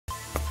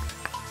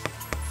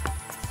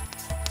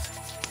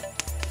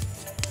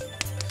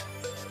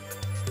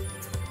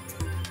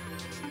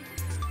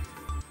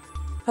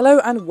Hello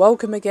and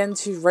welcome again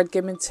to Red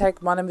Gaming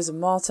Tech. My name is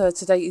Marta.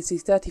 Today is the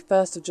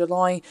 31st of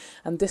July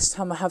and this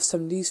time I have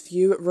some news for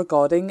you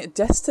regarding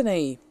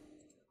Destiny.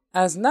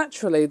 As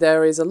naturally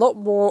there is a lot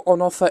more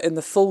on offer in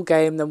the full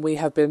game than we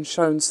have been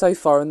shown so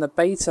far in the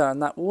beta,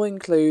 and that will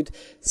include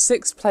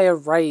 6-player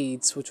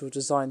raids which are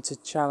designed to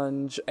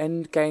challenge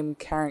endgame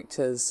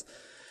characters.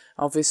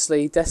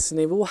 Obviously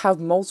Destiny will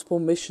have multiple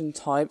mission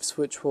types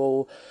which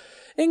will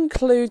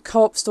include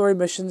co-op story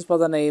missions by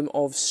the name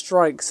of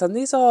strikes, and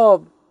these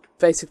are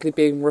basically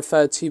being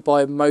referred to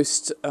by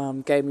most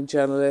gaming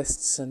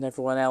journalists and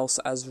everyone else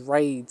as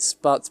raids.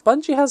 But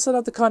Bungie has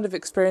another kind of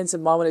experience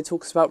in mind when it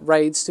talks about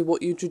raids to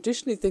what you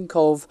traditionally think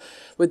of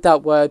with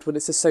that word when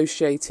it's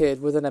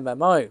associated with an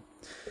MMO.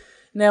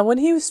 Now, when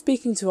he was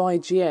speaking to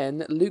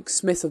IGN, Luke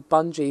Smith of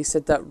Bungie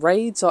said that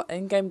raids are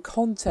in-game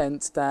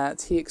content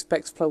that he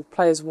expects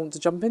players want to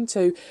jump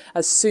into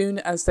as soon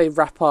as they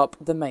wrap up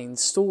the main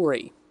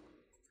story.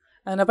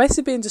 And are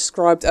basically being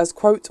described as,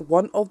 quote,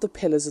 one of the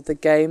pillars of the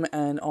game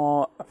and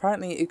are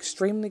apparently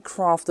extremely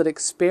crafted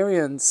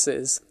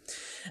experiences.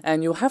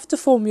 And you'll have to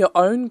form your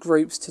own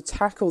groups to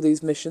tackle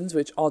these missions,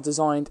 which are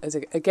designed, as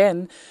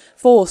again,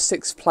 for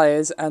 6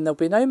 players, and there'll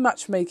be no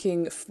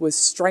matchmaking with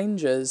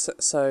strangers.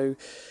 So,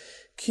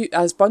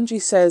 as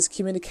Bungie says,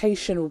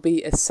 communication will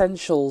be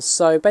essential.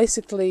 So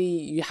basically,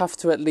 you have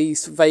to at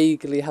least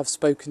vaguely have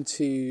spoken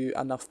to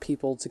enough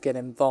people to get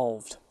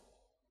involved.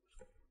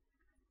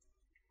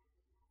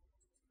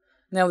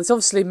 Now, this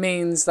obviously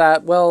means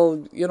that,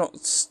 well, you're not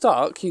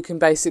stuck. You can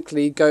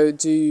basically go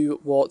do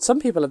what some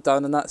people have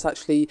done, and that's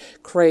actually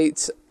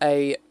create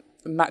a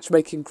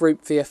matchmaking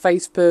group via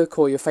Facebook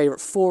or your favourite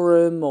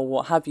forum or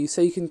what have you.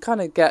 So you can kind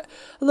of get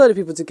a load of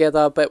people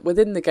together, but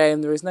within the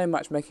game, there is no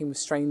matchmaking with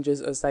strangers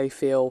as they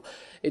feel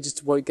it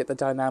just won't get the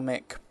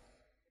dynamic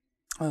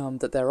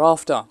that they're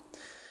after.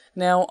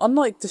 Now,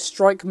 unlike the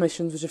strike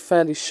missions, which are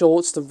fairly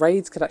short, the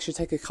raids could actually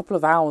take a couple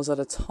of hours at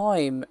a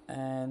time,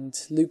 and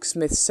Luke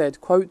Smith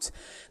said, quote,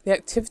 the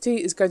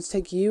activity is going to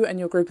take you and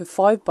your group of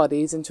 5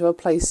 buddies into a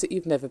place that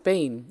you've never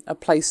been, a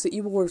place that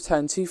you will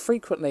return to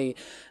frequently,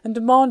 and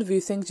demand of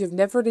you things you've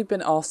never really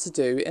been asked to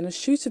do in a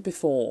shooter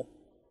before.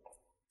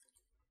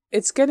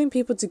 It's getting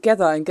people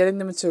together and getting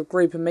them into a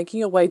group and making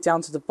your way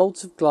down to the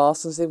vault of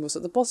glass and seeing what's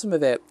at the bottom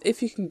of it,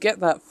 if you can get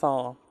that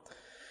far.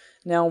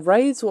 Now,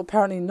 raids will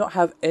apparently not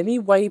have any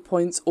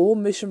waypoints or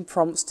mission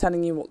prompts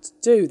telling you what to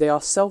do. They are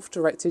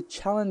self-directed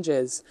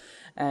challenges,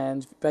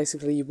 and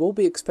basically you will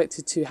be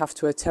expected to have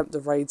to attempt the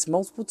raids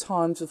multiple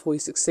times before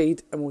you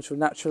succeed, and which will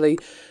naturally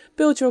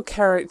build your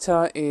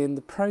character in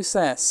the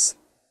process.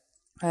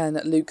 And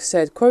Luke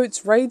said,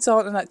 quote, raids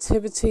aren't an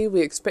activity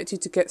we expect you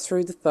to get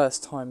through the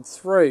first time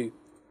through.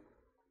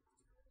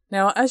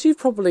 Now, as you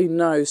probably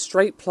know,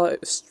 strike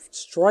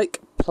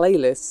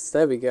playlists,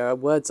 there we go,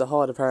 words are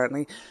hard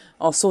apparently,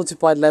 are sorted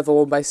by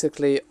level and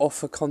basically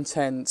offer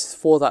content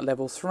for that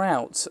level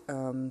throughout.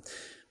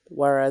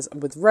 Whereas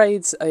with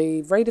raids,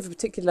 a raid of a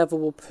particular level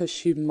will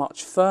push you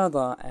much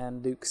further.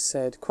 And Luke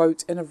said,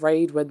 quote, in a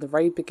raid, when the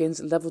raid begins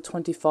at level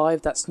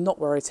 25, that's not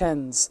where it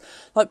ends.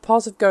 Like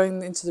part of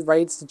going into the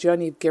raid is the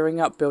journey of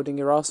gearing up, building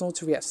your arsenal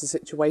to react to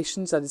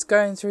situations that it's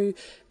going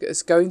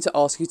to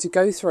ask you to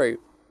go through.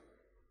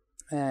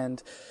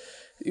 And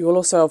you will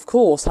also, of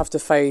course, have to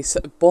face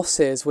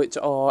bosses, which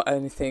are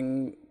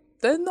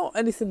they're not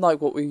anything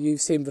like what you've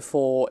seen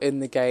before in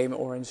the game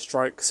or in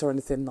strikes or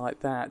anything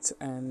like that.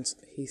 And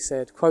he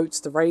said, quote,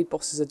 the raid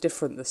bosses are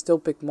different. They're still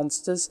big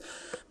monsters.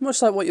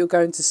 Much like what you're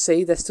going to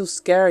see, they're still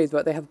scary,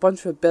 but they have a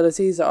bunch of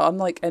abilities that are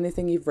unlike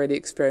anything you've really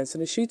experienced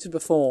in a shooter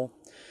before.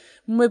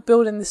 When we're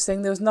building this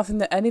thing, there was nothing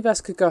that any of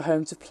us could go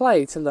home to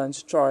play, to learn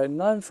to try and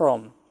learn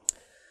from.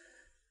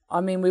 I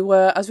mean,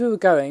 as we were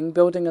going,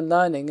 building and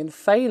learning and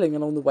failing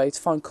along the way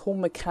to find cool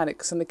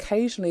mechanics, and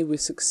occasionally we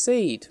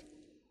succeed.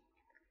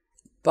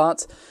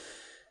 But,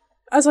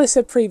 as I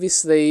said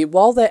previously,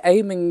 while they're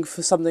aiming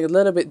for something a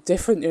little bit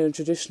different in a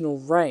traditional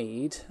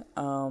raid,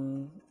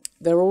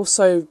 they're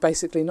also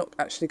basically not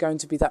actually going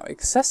to be that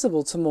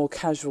accessible to more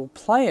casual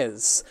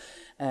players.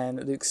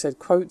 And Luke said,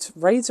 quote,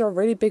 raids are a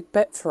really big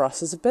bet for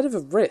us as a bit of a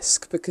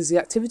risk because the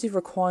activity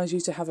requires you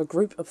to have a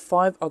group of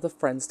 5 other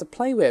friends to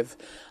play with.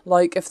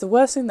 Like, if the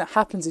worst thing that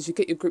happens is you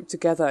get your group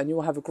together and you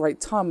will have a great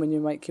time when you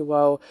make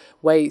your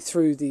way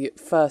through the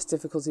first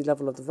difficulty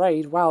level of the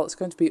raid, wow, it's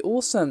going to be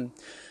awesome.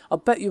 I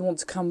bet you want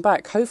to come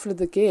back. Hopefully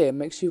the gear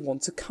makes you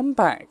want to come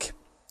back.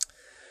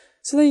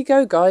 So there you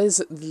go,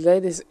 guys, the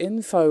latest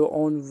info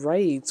on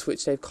raids,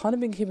 which they've kind of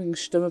been keeping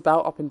stum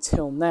about up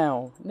until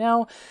now.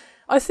 Now,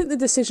 I think the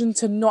decision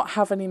to not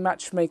have any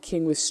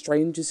matchmaking with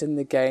strangers in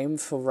the game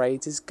for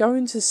raids is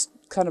going to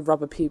kind of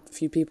rub a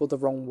few people the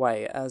wrong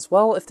way as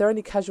well. If there are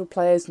any casual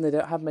players and they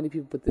don't have many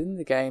people within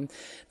the game,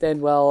 then,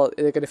 well,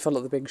 they're going to feel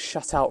like they're being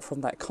shut out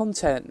from that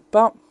content.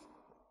 But,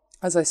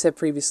 as I said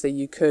previously,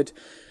 you could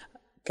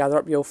gather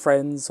up your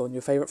friends on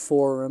your favourite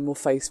forum or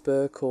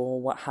Facebook or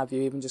what have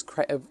you, even just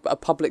create a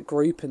public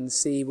group and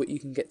see what you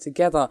can get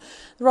together.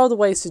 There are other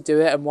ways to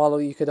do it, and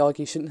while you could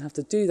argue you shouldn't have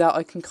to do that,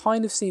 I can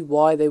kind of see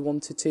why they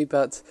wanted to,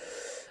 but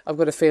I've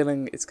got a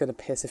feeling it's going to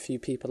piss a few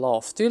people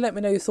off. Do let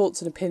me know your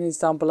thoughts and opinions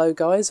down below,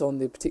 guys, on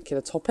the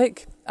particular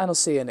topic, and I'll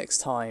see you next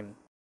time.